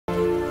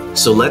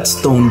So let's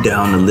tone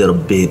down a little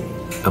bit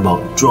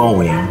about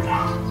drawing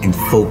and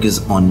focus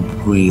on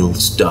real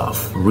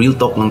stuff. Real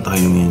talk lang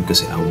tayo ngayon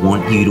kasi I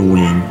want you to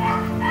win.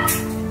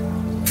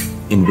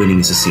 And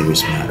winning is a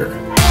serious matter.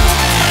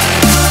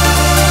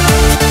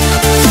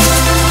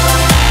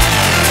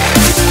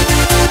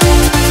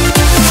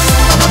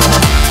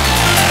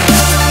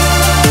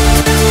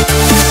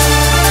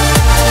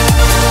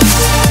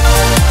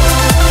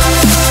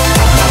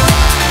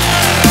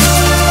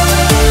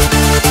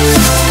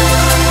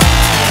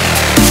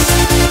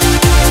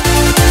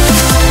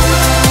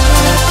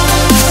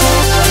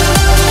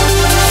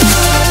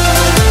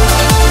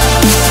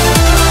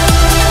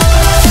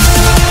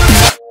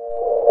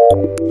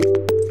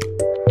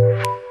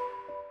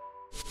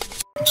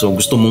 So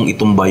gusto mong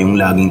itumba yung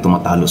laging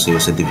tumatalo sa'yo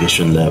sa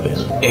division level.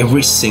 Every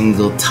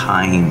single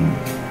time,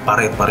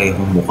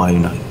 pare-parehong mukha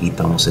yung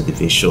nakikita mo sa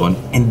division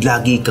and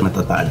lagi ka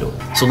natatalo.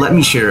 So let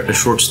me share a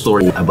short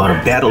story about a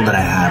battle that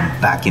I had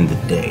back in the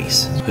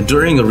days.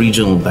 During a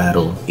regional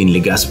battle in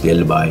Legazpi,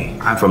 Albay,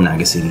 I'm from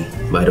Naga City,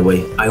 by the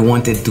way. I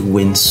wanted to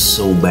win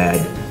so bad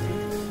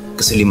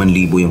kasi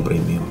 5,000 yung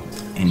premyo.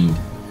 And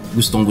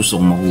gustong-gusto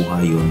kong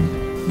makuha yun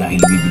dahil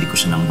bibili ko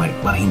siya ng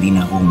bike para hindi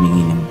na ako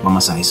humingi ng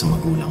pamasahe sa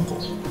magulang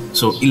ko.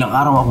 So, ilang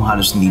araw akong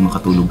halos hindi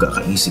makatulog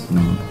kakaisip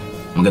ng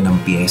magandang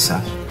piyesa,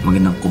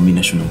 magandang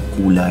kombinasyon ng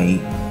kulay,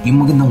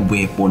 yung magandang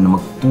weapon na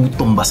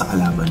magtutumba sa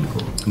kalaban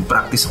ko.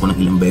 Nag-practice ako ng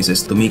ilang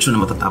beses to make sure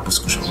na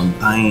matatapos ko siya on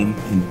time.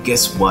 And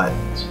guess what?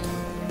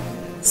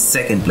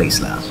 Second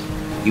place lang.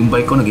 Yung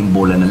bike ko naging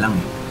bola na lang.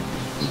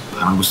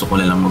 Parang gusto ko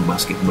na lang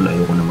mag-basketball,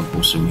 ayoko na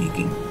mag-poster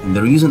making. And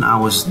the reason I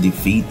was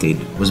defeated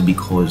was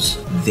because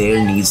there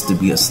needs to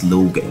be a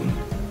slogan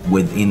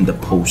within the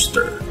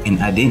poster. And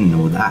I didn't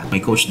know that.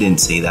 My coach didn't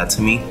say that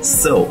to me.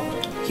 So,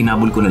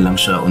 hinabol ko na lang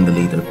siya on the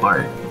later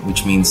part,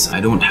 which means I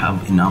don't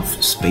have enough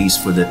space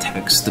for the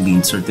text to be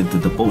inserted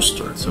to the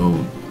poster. So,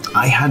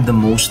 I had the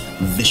most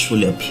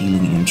visually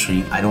appealing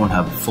entry. I don't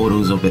have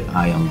photos of it.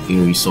 I am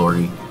very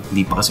sorry.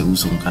 Hindi pa kasi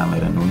usong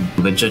camera nun.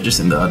 The judges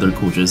and the other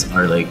coaches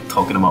are like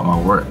talking about my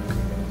work.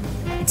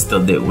 It still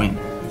did win.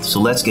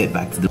 So, let's get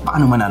back to the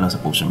paano manalo sa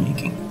poster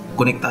making.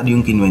 Konektado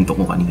yung kinuwento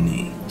ko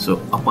kanina eh.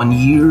 So, upon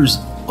years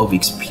of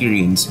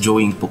experience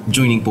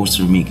joining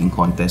poster making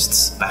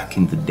contests back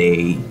in the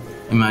day,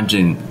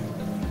 imagine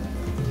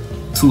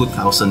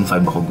 2005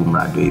 ako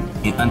gumraduate,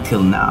 and until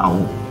now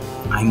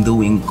I'm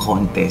doing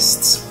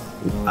contests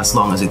as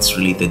long as it's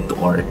related to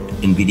art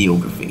and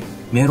videography.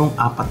 Merong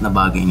 4 na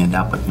bagay na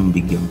dapat yung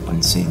bigyang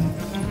pansin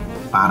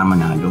para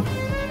manalo,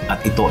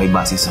 at ito ay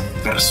base sa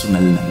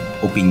personal na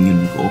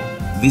opinion ko.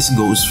 This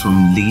goes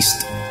from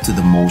least to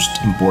the most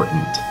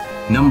important.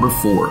 Number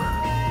 4,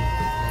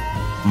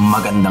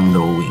 magandang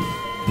drawing.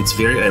 It's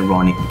very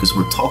ironic because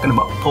we're talking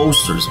about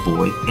posters,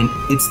 boy, and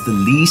it's the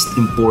least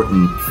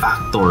important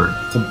factor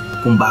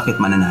kung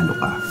bakit mananalo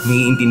ka.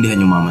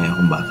 Naiintindihan nyo mamaya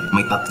kung bakit.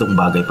 May 3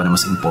 bagay pa na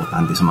mas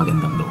importante sa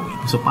magandang drawing.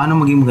 So, paano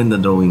maging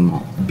maganda drawing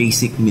mo?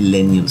 Basic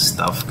millennial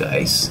stuff,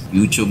 guys.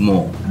 YouTube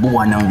mo,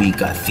 buwan ng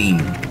wika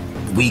theme,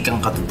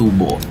 wikang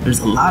katutubo.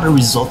 There's a lot of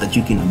result that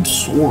you can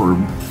absorb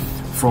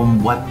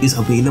from what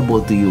is available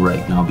to you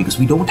right now, because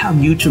we don't have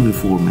YouTube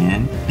before,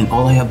 man. And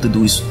all I have to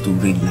do is to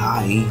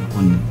rely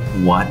on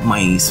what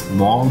my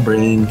small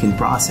brain can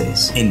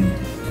process and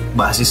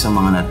base sa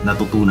mga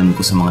natutunan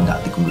ko sa mga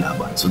dati kong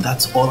laban. So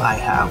that's all I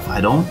have.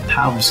 I don't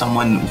have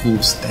someone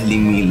who's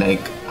telling me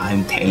like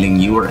I'm telling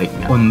you right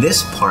now. On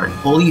this part,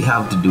 all you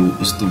have to do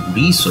is to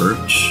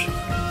research,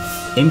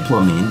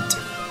 implement,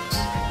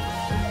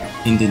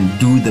 and then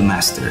do the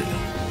mastery.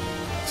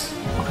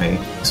 Okay?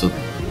 So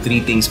 3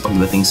 things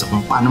pagdating sa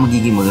kung paano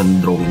magiging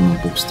magandang drawing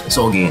ng poster.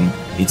 So again,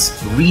 it's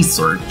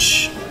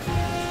research,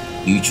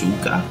 YouTube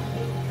ka,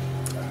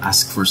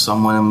 ask for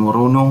someone na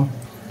marunong.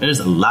 There's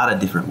a lot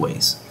of different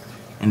ways.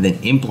 And then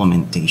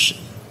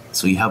implementation.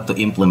 So you have to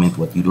implement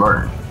what you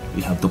learn.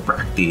 You have to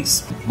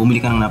practice.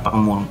 Bumili ka ng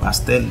napakamurang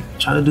pastel.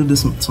 Try to do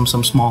this, some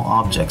small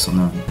objects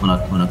on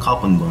a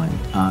cotton bud.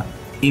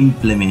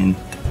 Implement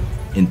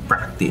and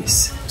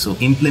practice. So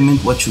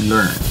implement what you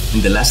learn. And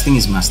the last thing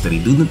is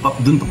mastery. Dun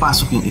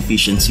papasok yung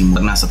efficiency mo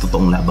pag nasa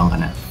totoong labang ka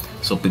na.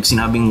 So pag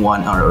sinabing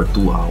 1 hour or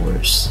 2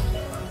 hours,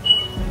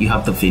 you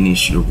have to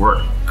finish your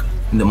work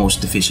in the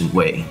most efficient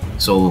way.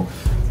 So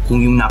kung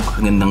yung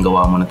napakagandang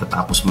gawa mo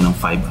natatapos mo ng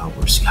 5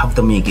 hours, you have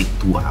to make it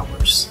 2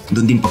 hours.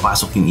 Doon din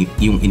papasok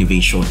yung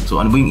innovation. So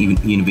ano ba yung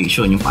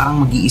innovation? Yung parang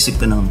mag-iisip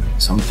ka ng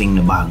something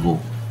na bago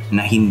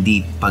na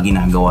hindi pa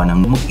ginagawa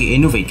ng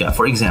mag-innovate ka.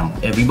 For example,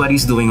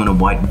 everybody's doing on a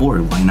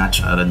whiteboard. Why not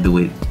try to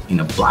do it in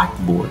a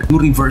blackboard? You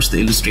reverse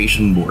the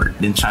illustration board,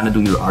 then try to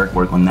do your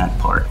artwork on that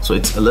part. So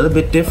it's a little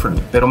bit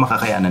different, pero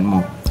makakayanan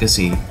mo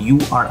kasi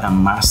you are a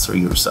master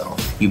yourself.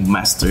 You've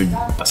mastered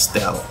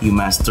pastel. You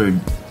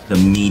mastered the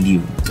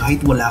medium.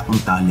 Kahit wala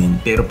kang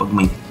talent, pero pag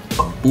may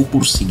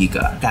pagpupursige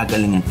ka,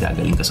 gagaling at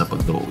gagaling ka sa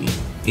pagdrawing.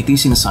 Ito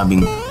yung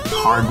sinasabing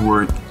hard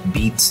work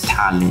beats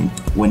talent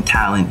when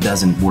talent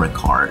doesn't work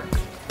hard.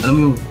 Alam mo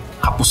yung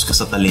hapos ka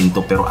sa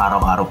talento pero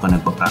araw-araw ka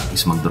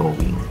nagpa-practice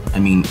mag-drawing. I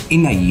mean,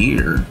 in a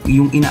year,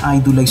 yung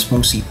ina-idolize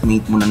mong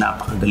seatmate mo na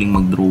napakagaling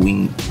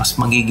mag-drawing, mas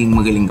magiging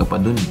magaling ka pa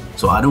dun.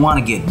 So I don't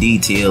wanna get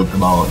detailed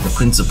about the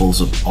principles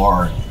of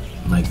art,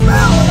 like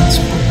balance,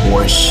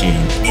 proportion,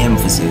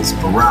 emphasis,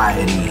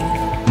 variety,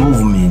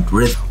 movement,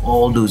 rhythm,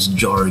 all those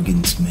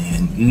jargons,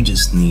 man. You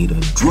just need a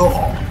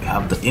draw. You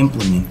have to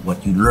implement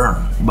what you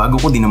learn. Bago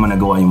ko din naman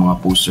nagawa yung mga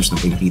posters na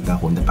pinakita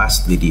ko in the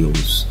past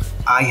videos,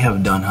 I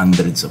have done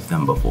hundreds of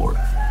them before.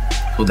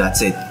 So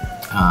that's it.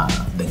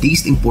 The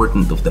least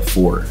important of the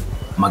four,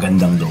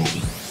 magandang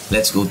drawing.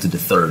 Let's go to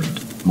the third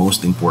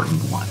most important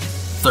one.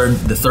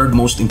 The third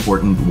most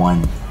important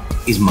one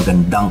is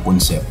magandang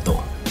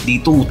konsepto.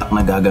 Dito utak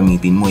na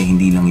gagamitin mo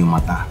hindi lang yung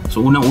mata.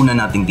 So unang-una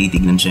nating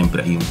titignan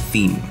syempre ay yung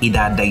theme.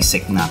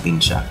 Ida-dissect natin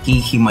siya.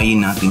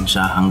 Hihimayin natin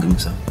siya hanggang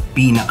sa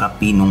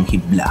pinakapinong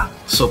hibla.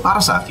 So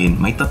para sa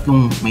akin, may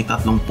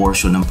tatlong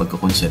portion ng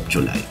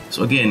pagka-conceptualize.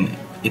 So again,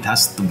 it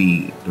has to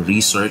be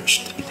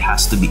researched, it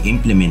has to be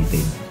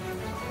implemented,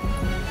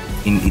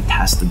 and it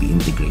has to be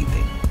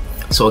integrated.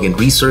 So again,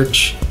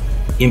 research,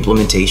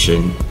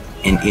 implementation,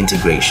 and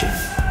integration.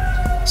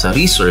 Sa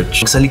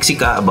research, magsaliksi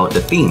ka about the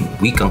theme,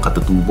 wikang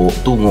katutubo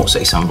tungo sa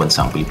isang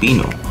bansang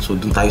Pilipino. So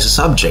dun tayo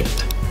sa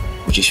subject,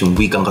 which is yung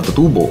wikang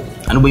katutubo.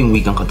 Ano ba yung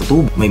wikang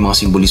katutubo? May mga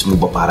simbolismo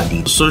ba para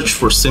dito? Search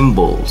for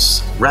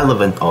symbols,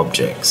 relevant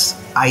objects,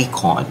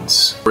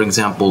 icons. For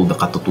example, the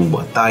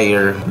katutubo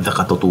attire, the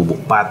katutubo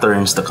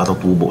patterns, the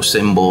katutubo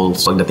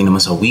symbols. Pagdating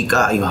naman sa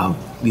wika, you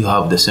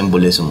have the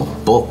symbolism of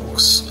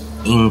books,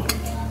 ink,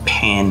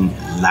 pen,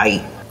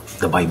 light,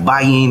 the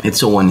baybayin, and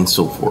so on and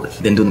so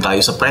forth. Then dun tayo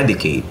sa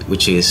predicate,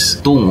 which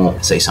is tungo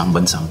sa isang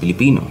bansang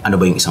Pilipino.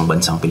 Ano ba yung isang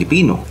bansang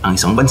Pilipino? Ang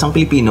isang bansang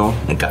Pilipino,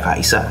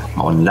 nagkakaisa,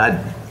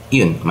 maunlad.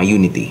 Yun, may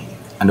unity.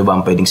 Ano ba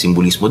ang pwedeng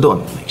simbolismo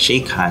doon? Like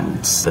shake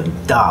hands, the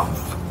dove,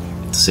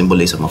 the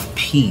symbolism of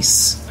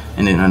peace.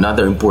 And then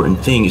another important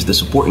thing is the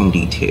supporting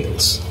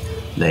details.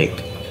 Like,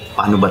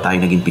 paano ba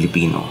tayo naging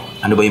Pilipino?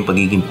 Ano ba yung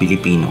pagiging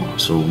Pilipino?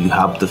 So you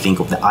have to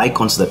think of the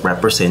icons that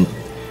represent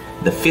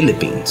the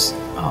Philippines.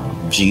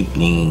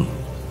 Jeepney,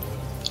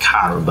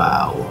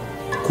 Carabao,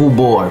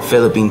 Kubo, our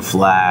Philippine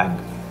flag,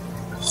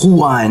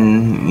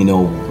 Juan,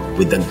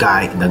 with the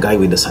guy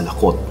with the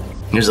salakot.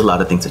 There's a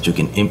lot of things that you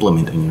can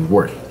implement in your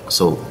work.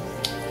 So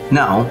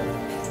now,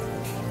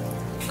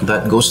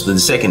 that goes to the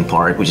second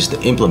part, which is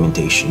the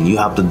implementation. You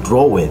have to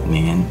draw it,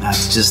 man.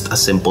 That's just as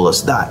simple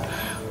as that.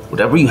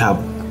 Whatever you have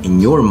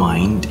in your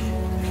mind,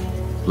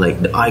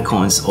 like the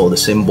icons, all the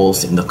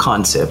symbols, and the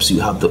concepts,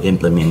 you have to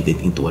implement it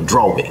into a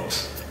drawing.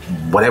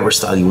 Whatever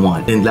style you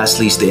want. And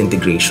lastly is the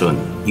integration.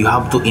 You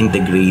have to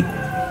integrate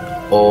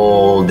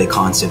all the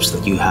concepts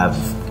that you have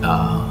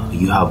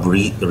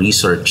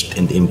researched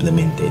and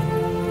implemented.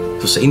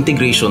 So sa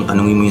integration,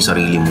 tanungin mo yung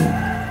sarili mo,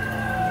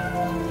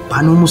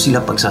 paano mo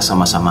sila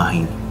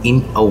pagsasama-samahin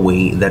in a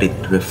way that it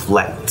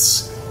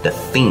reflects the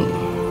theme?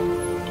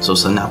 So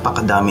sa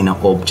napakadami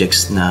ng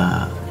objects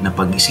na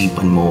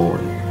pag-isipan mo,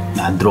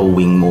 na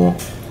drawing mo,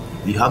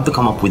 you have to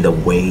come up with a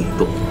way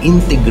to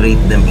integrate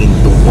them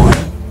into one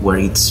where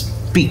it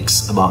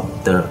speaks about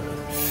the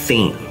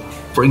theme.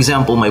 For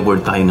example, may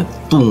word tayo na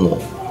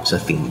tungo sa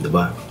theme,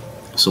 diba?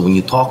 So when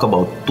you talk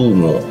about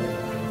tungo,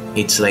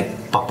 it's like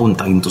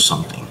papunta into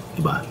something,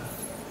 diba?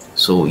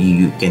 So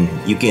you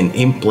can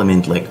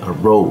implement like a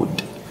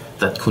road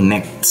that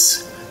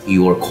connects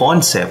your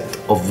concept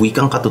of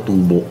wikang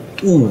katutubo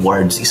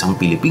towards isang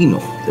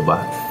Pilipino,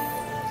 diba?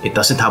 It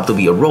doesn't have to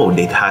be a road.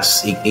 It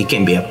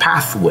can be a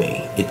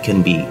pathway. It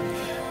can be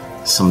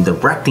some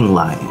directing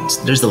lines.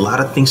 There's a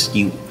lot of things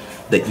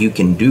that you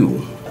can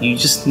do. You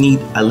just need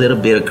a little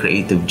bit of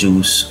creative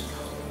juice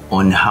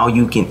on how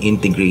you can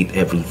integrate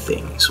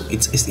everything. So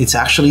it's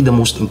actually the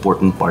most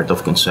important part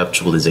of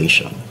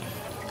conceptualization.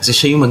 Kasi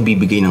siya yung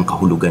magbibigay ng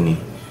kahulugan eh.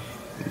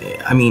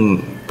 I mean,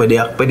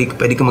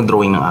 pwede ka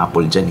mag-drawing ng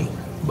apple dyan eh.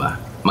 Diba?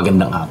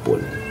 Magandang apple.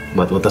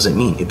 But what does it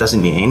mean? It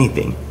doesn't mean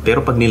anything. Pero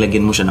pag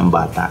nilagyan mo siya ng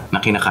bata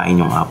na kinakain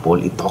yung apple,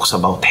 it talks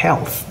about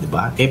health, di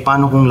ba? Eh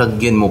paano kung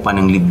lagyan mo pa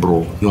ng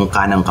libro yung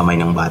kanang kamay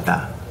ng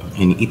bata?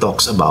 And it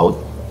talks about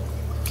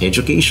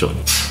education.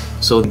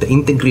 So the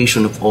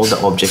integration of all the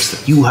objects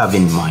that you have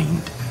in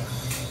mind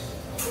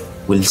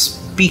will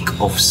speak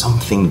of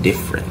something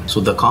different. So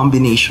the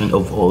combination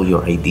of all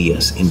your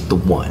ideas into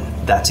one,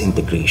 that's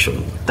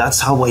integration.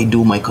 That's how I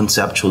do my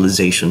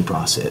conceptualization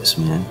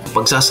process, man.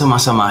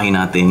 Pagsasama-samahin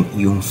natin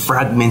yung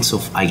fragments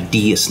of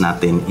ideas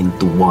natin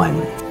into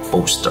one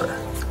poster.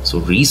 So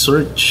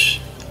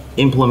research,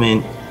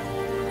 implement,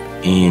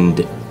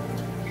 and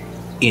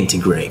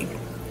integrate.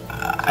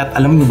 At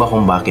alam niyo ba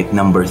kung bakit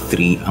number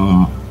 3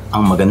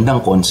 ang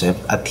magandang concept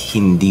at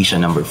hindi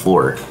siya number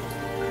 4?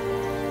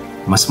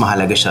 Mas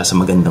mahalaga siya sa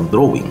magandang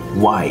drawing.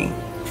 Why?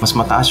 Mas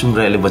mataas yung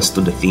relevance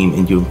to the theme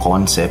and yung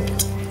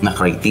concept na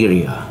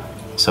criteria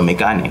sa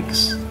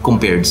mechanics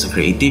compared sa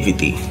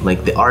creativity,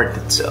 like the art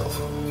itself.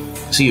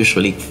 Kasi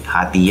usually,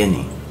 hati yan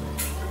eh.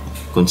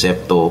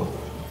 Konsepto,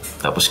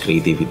 tapos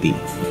creativity.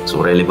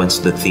 So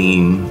relevance to the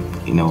theme,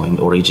 and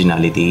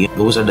originality.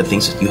 Those are the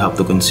things that you have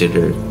to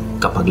consider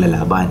kapag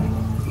lalaban.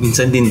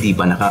 Minsan din di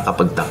ba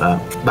nakakapagtaka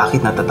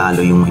bakit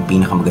natatalo yung may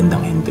pinakamagandang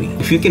entry.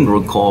 If you can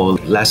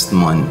recall, last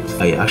month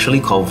I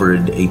actually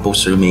covered a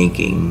poster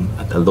making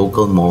at a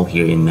local mall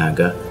here in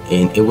Naga,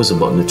 and it was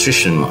about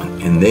nutrition month.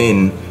 And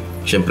then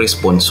syempre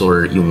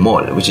sponsor yung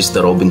mall, which is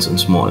the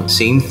Robinsons Mall.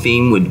 Same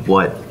thing with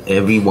what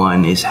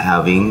everyone is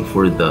having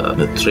for the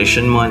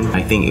nutrition month.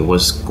 I think it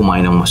was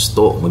kumain ng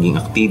masto, maging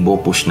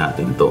aktibo, push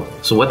natin to.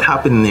 So what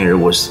happened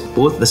there was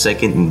both the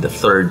second and the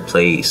third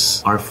place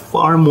are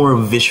far more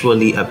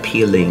visually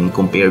appealing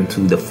compared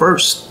to the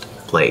first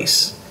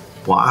place.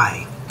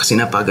 Why? Kasi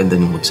napaganda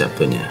yung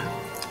konsepto niya.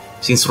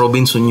 Since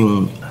Robinson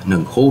yung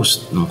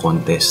nag-host ng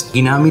contest,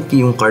 ginamit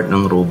niya yung card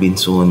ng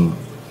Robinson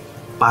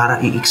para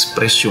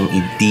i-express yung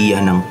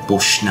idea ng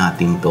push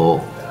natin to,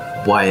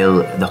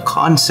 while the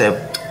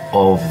concept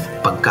of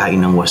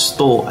pagkain ng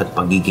wasto at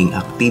pagiging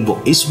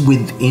aktibo is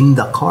within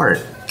the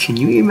cart. Can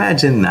you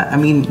imagine that? I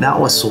mean, that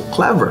was so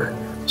clever.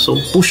 So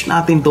push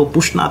natin to,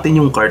 push natin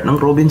yung cart ng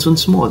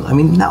Robinson's Mall. I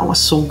mean, that was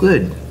so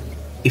good.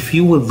 If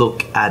you will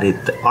look at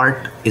it, the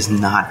art is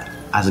not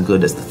as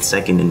good as the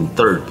second and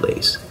third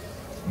place,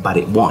 but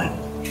it won.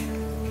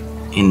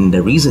 And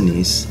the reason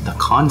is the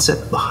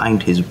concept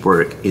behind his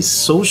work is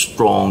so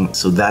strong.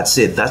 So that's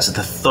it. That's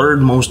the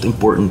third most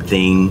important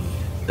thing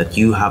that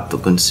you have to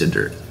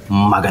consider.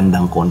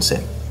 Magandang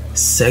concept.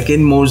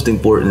 Second most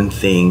important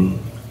thing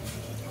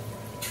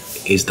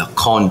is the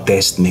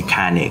contest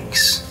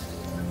mechanics.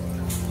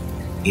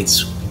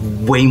 It's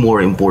way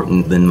more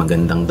important than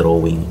magandang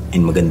drawing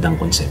and magandang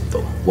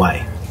konsepto.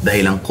 Why?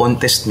 Dahil ang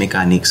contest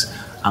mechanics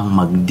ang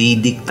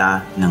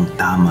magdidikta ng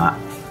tama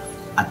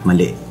at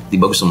mali. Di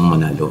ba gusto mo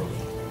manalo?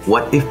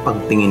 What if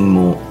pagtingin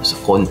mo sa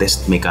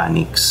contest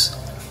mechanics,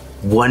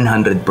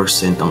 100%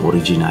 ang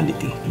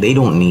originality? They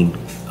don't need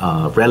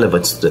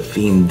relevance to the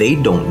theme. They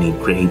don't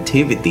need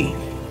creativity.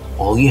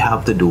 All you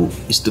have to do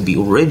is to be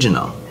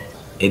original.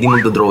 Eh di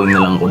magdodrawing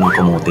na lang ko ng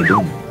kamote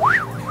doon.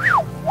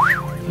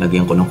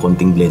 Lagyan ko ng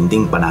konting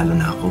blending, panalo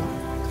na ako.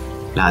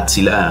 Lahat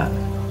sila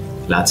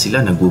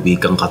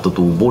nagbubikang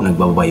katutubo,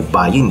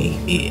 nagbabaybayin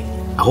eh.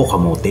 Ako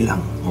kamote lang,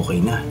 okay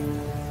na.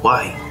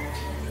 Why?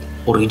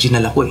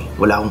 Original ako eh.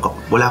 Wala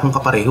akong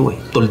kapareho eh.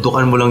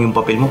 Tuldukan mo lang yung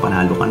papel mo,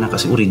 panalo ka na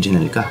kasi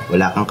original ka.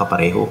 Wala kang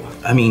kapareho.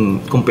 I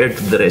mean, compared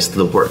to the rest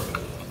of the work,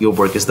 your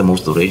work is the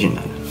most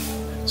original.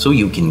 So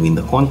you can win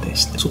the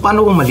contest. So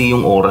paano kung mali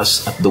yung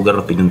oras at lugar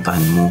na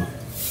pinuntahan mo?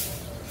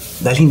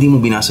 Dahil hindi mo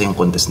binasa yung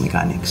contest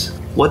mechanics.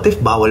 What if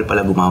bawal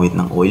pala gumamit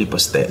ng oil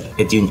pastel?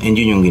 And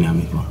yun yung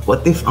ginamit mo.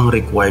 What if ang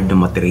required na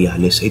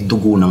materyales ay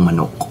dugo ng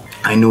manok?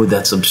 I know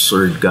that's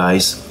absurd,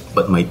 guys,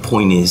 but my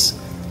point is,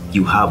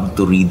 you have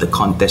to read the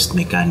contest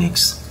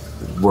mechanics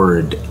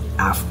word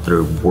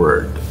after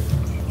word.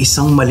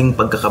 Isang maling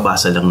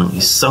pagkakabasa lang ng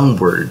isang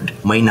word,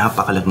 may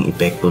napakalaking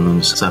epekto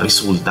nun sa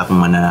resulta kung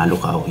mananalo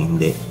ka o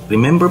hindi.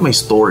 Remember my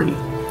story,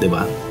 di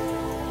ba?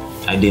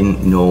 I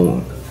didn't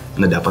know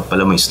na dapat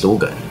pala may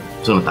slogan.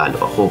 So natalo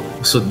ako.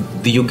 So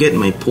do you get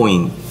my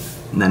point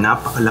na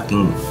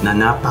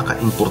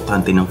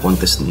napaka-importante ng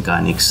contest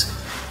mechanics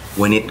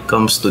when it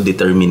comes to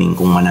determining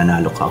kung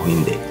mananalo ka o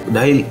hindi?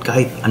 Dahil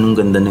kahit anong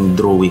ganda ng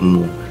drawing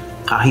mo,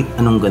 kahit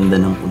anong ganda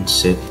ng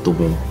konsepto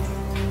mo,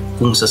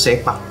 kung sa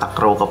sepak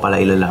takraw ka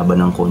pala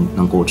ilalaban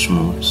ng coach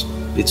mo,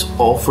 it's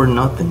all for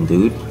nothing,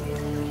 dude.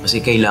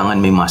 Kasi kailangan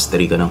may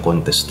mastery ka ng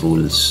contest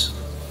rules.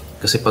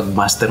 Kasi pag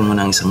master mo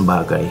ng isang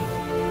bagay,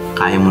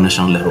 kaya mo na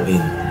siyang laruin,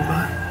 di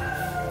ba?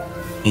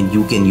 And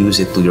you can use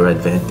it to your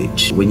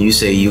advantage. When you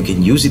say you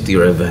can use it to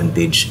your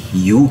advantage,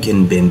 you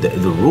can bend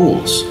the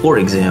rules. For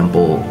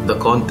example, the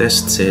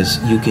contest says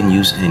you can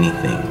use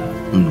anything.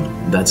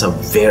 That's a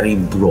very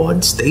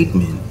broad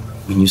statement.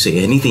 When you say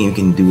anything, you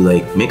can do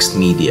like mixed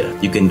media.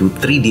 You can do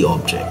 3D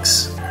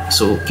objects.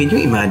 So can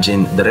you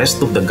imagine the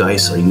rest of the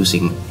guys are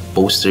using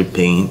poster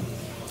paint,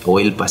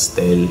 oil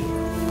pastel,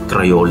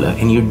 Crayola,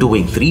 and you're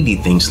doing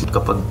 3D things.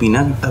 Kapag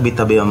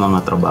pinagtabi-tabi ang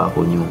mga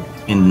trabaho nyo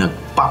and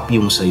nag-pop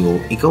yung sayo,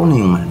 ikaw na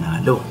yung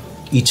mananalo.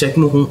 I-check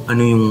mo kung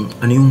ano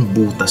yung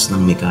butas ng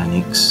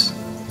mechanics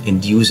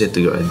and use it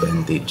to your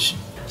advantage.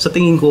 Sa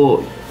tingin ko,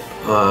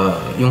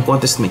 yung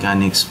contest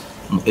mechanics,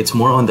 it's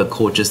more on the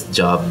coach's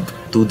job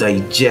to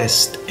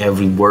digest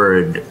every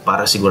word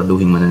para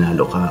siguraduhin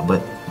mananalo ka.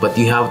 But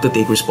you have to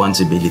take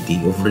responsibility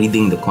of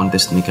reading the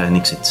contest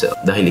mechanics itself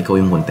dahil ikaw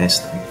yung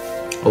contestant.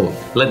 Oh,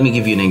 let me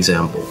give you an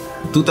example.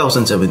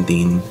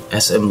 2017,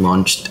 SM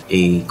launched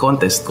a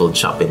contest called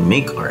Shop and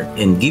Make Art.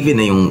 And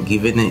given na yung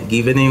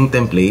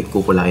template,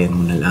 kukulayan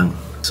mo na lang.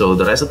 So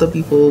the rest of the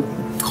people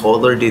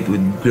colored it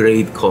with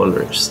great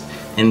colors.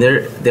 And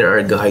there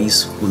are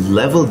guys who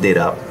leveled it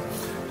up,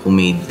 who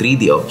made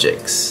 3D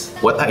objects.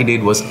 What I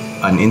did was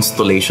an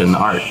installation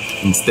art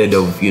instead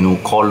of,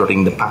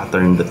 coloring the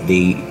pattern that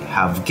they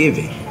have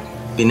given.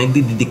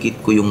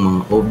 Pinagdidikit ko yung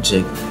mga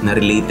object na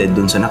related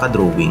dun sa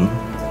nakadrawing.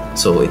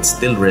 So it's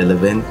still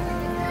relevant,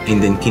 and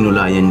then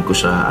kinulayan ko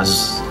siya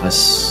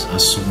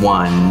as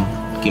one.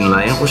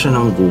 Kinulayan ko siya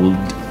ng gold,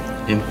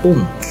 and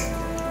boom,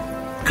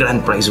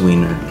 grand prize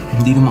winner.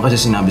 Hindi naman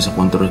kasi sinabi sa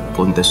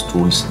contest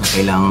rules na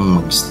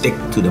kailangan mag-stick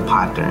to the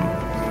pattern.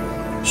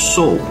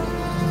 So,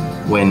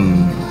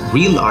 when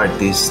real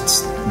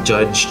artists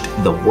judged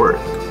the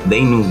work,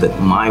 they knew that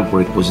my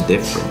work was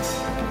different.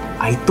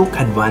 I took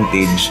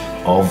advantage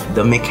of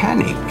the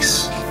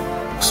mechanics.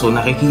 So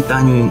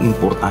nakikita nyo yung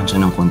importansya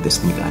ng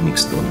contest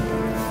mechanics doon.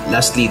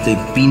 Lastly, ito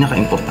yung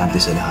pinaka-importante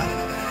sa lahat.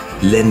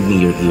 Lend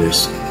me your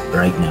ears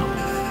right now.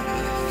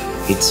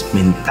 It's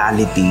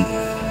mentality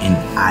and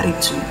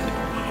attitude.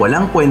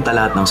 Walang kwenta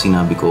lahat ng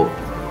sinabi ko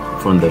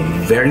from the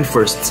very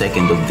first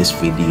second of this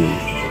video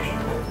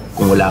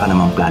kung wala ka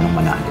namang planong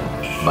manalo.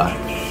 Diba?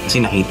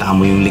 Kasi nakita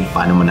mo yung link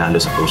paano manalo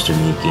sa poster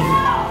making.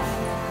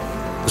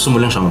 Gusto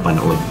mo lang siyang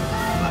mapanood.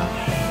 Diba?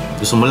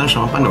 Gusto mo lang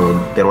siyang mapanood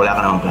pero wala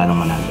ka namang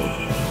planong manalo.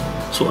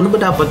 So ano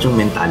ba dapat yung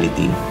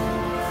mentality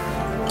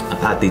at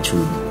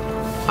attitude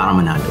para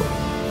manalo?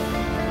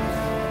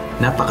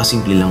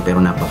 Napakasimple lang pero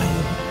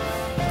napakahirap.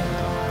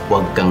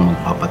 Huwag kang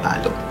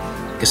magpapatalo.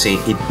 Kasi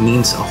it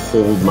means a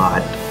whole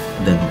lot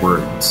than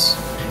words.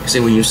 Kasi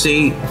when you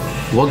say,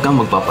 huwag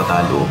kang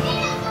magpapatalo,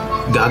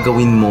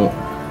 gagawin mo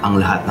ang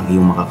lahat ng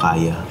iyong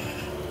makakaya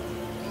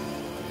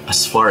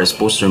as far as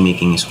poster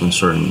making is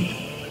concerned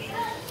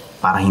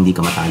para hindi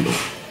ka matalo.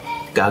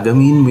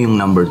 Gagawin mo yung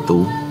number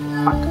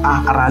 2,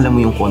 pag-aaralan mo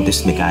yung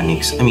contest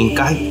mechanics. I mean,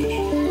 kahit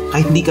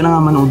hindi ka na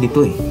nga manood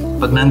dito eh.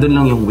 Pag nandun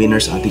lang yung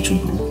winner's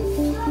attitude mo,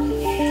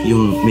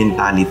 yung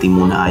mentality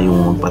mo na ayaw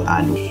mo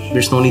magpatalo,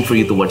 there's no need for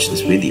you to watch this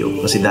video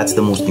kasi that's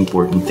the most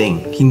important thing.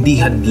 Hindi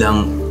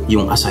hadlang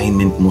yung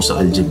assignment mo sa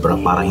algebra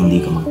para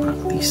hindi ka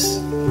mag-practice.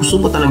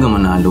 Gusto mo talaga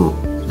manalo,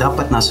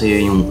 dapat nasa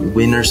iyo yung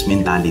winner's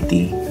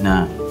mentality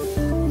na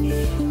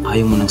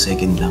ayaw mo ng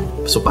second lang.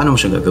 So paano mo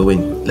siya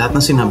gagawin? Lahat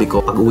ng sinabi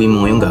ko, pag uwi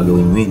mo ngayon,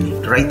 gagawin mo yun.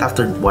 Right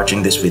after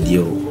watching this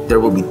video,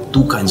 there will be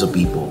two kinds of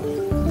people.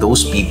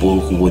 Those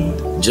people who would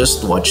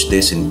just watch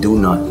this and do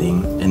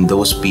nothing, and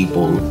those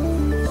people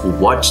who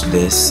watch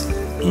this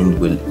and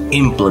will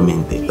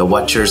implement it. The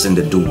watchers and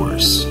the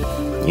doers.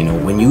 You know,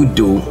 when you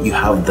do, you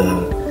have the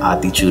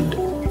attitude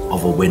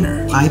of a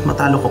winner. Kahit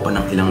matalo ka pa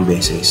ng ilang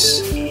beses,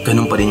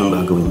 ganun pa rin yung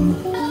gagawin mo.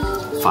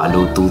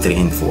 Follow 2,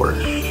 3, and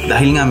 4.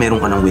 Dahil nga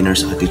meron ka ng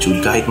winner's attitude,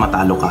 kahit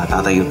matalo ka,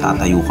 tatayo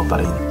ka pa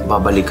rin.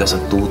 Babalik ka sa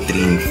 2,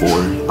 3, and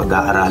 4.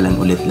 Pag-aaralan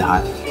ulit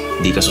lahat.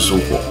 Hindi ka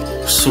susuko.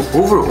 So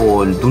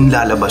overall, dun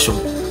lalabas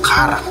yung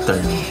character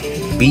mo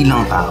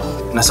bilang tao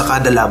na sa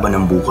kada laban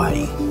ng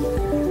buhay.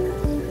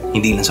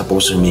 Hindi lang sa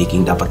poster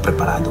making, dapat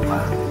preparado ka.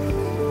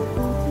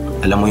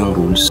 Alam mo yung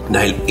rules?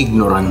 Dahil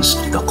ignorance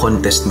of the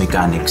contest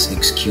mechanics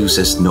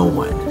excuses no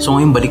one. So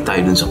ngayon balik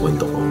tayo dun sa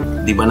kwento ko.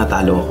 Di ba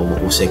natalo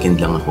ako o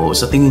second lang ako?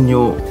 Sa tingin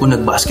nyo, kung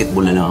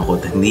nag-basketball na lang ako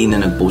at hindi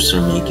na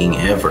nag-poster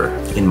making ever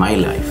in my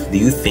life, do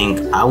you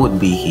think I would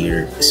be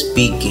here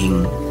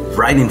speaking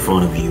right in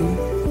front of you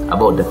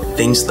about the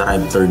things that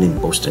I've learned in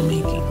poster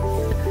making?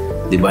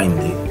 Di ba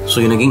hindi?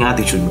 So yung naging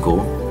attitude ko,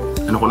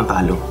 ano ko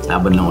natalo?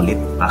 Laban lang ulit.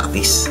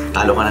 Practice.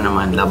 Talo ka na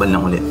naman. Laban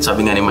lang ulit.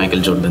 Sabi nga ni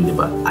Michael Jordan, di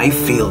ba? I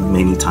failed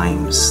many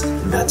times.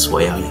 That's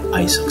why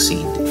I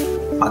succeed.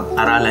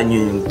 Pag-aralan nyo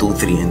yung 2,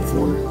 3, and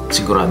 4,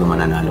 sigurado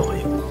mananalo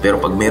kayo. Pero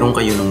pag meron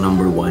kayo ng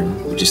number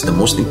 1, which is the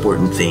most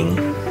important thing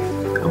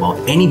about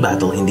any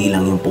battle, hindi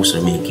lang yung poster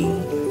making,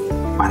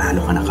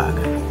 panalo ka na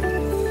kaagad.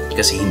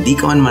 Kasi hindi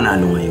ka man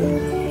manalo ngayon,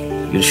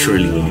 you'll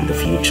surely win in the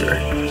future.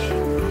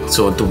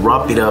 So to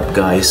wrap it up,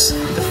 guys,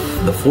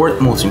 the fourth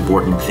most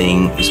important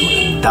thing is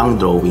magandang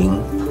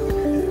drawing.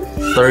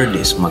 Third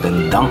is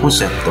magandang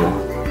konsepto.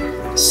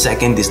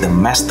 Second is the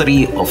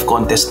mastery of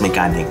contest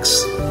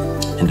mechanics.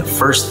 And the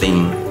first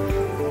thing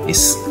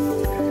is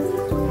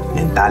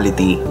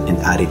mentality and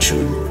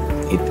attitude.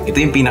 Ito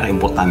yung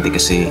pinaka-importante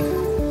kasi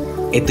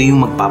ito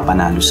yung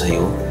magpapanalo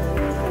sa'yo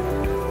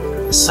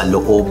sa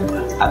loob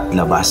at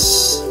labas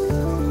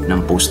ng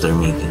poster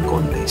making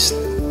contest.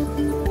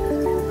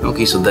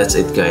 Okay, so that's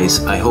it,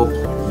 guys. I hope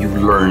you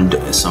learned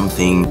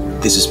something.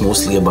 This is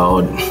mostly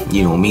about,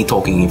 me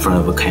talking in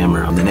front of a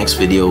camera. On the next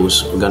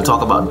videos, we're gonna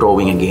talk about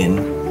drawing again.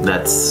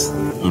 That's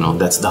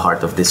the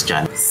heart of this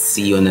channel.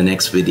 See you in the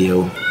next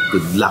video.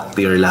 Good luck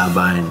to your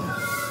laban.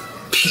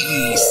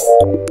 Peace.